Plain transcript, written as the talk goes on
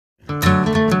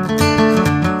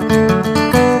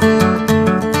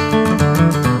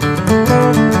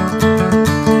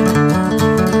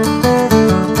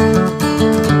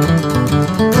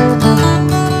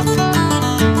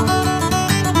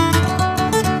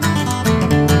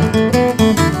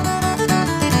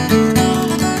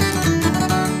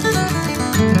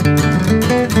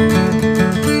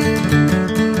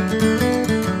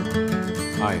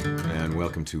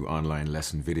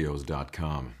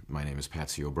onlinelessonvideos.com. My name is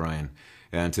Patsy O'Brien,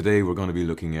 and today we're going to be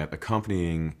looking at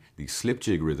accompanying the slip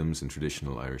jig rhythms in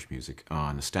traditional Irish music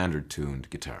on a standard tuned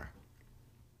guitar.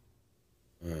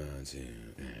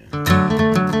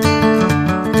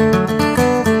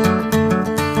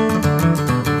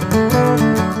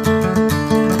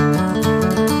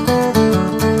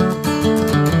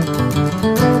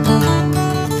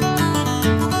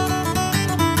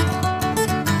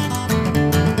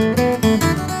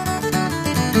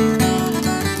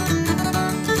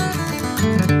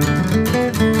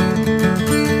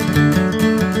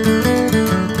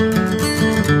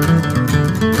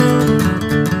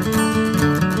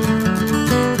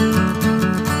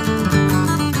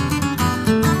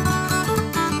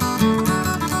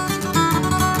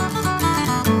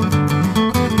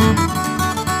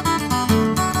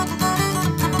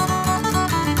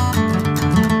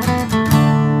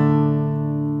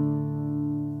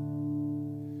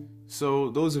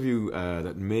 So those of you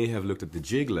that may have looked at the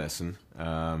jig lesson,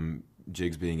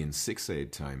 jigs being in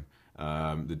 6/8 time,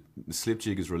 the slip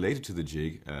jig is related to the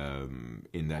jig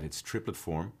in that it's triplet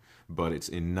form, but it's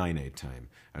in 9/8 time.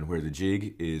 And where the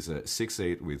jig is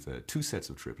 6/8 with 2 sets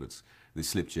of triplets, the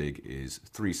slip jig is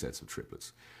 3 sets of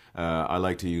triplets. I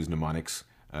like to use mnemonics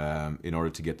in order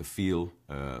to get the feel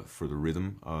for the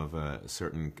rhythm of a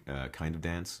certain kind of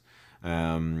dance.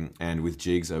 And with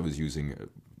jigs I was using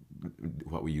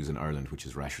what we use in Ireland, which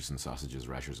is rashers and sausages,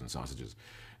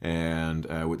 And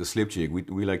with the slip jig,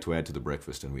 we like to add to the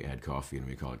breakfast, and we add coffee, and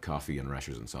we call it coffee and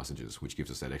rashers and sausages, which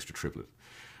gives us that extra triplet.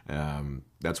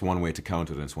 That's one way to count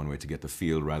it, and it's one way to get the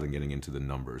feel rather than getting into the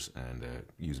numbers and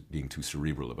being too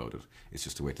cerebral about it. It's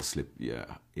just a way to slip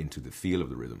into the feel of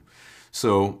the rhythm.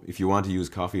 So if you want to use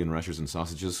coffee and rashers and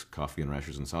sausages,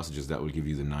 that will give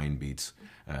you the 9 beats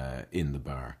in the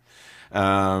bar.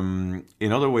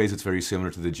 In other ways, it's very similar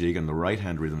to the jig. On the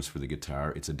right-hand rhythms for the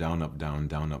guitar, it's a down, up, down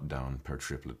per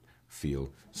triplet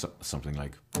feel, something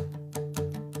like.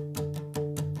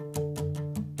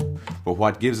 But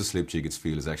what gives a slip jig its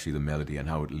feel is actually the melody and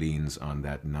how it leans on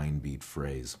that 9-beat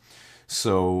phrase.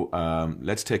 So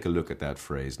let's take a look at that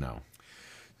phrase now.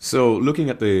 So looking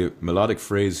at the melodic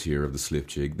phrase here of the slip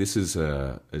jig, this is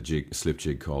a slip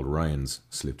jig called Ryan's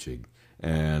slip jig.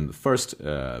 And the first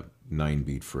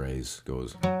 9-beat phrase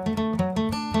goes 1,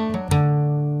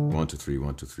 2, 3,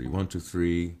 1, 2, 3, 1, 2,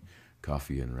 3,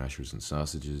 coffee and rashers and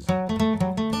sausages.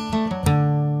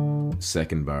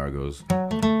 Second bar goes.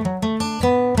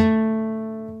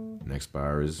 Next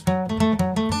bar is,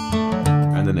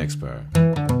 and the next bar.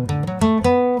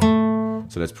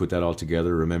 So let's put that all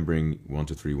together, remembering 1,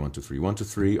 2, 3, 1, 2, 3, 1, 2,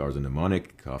 3, or the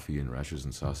mnemonic, coffee and rashers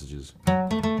and sausages.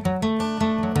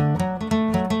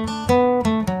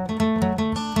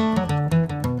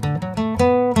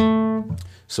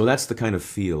 So that's the kind of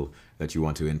feel that you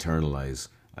want to internalize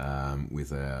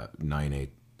with a 9/8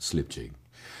 slip jig.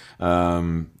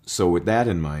 So with that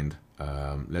in mind,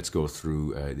 let's go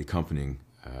through the accompanying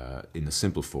in the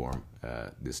simple form,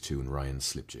 this tune, Ryan's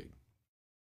slip jig.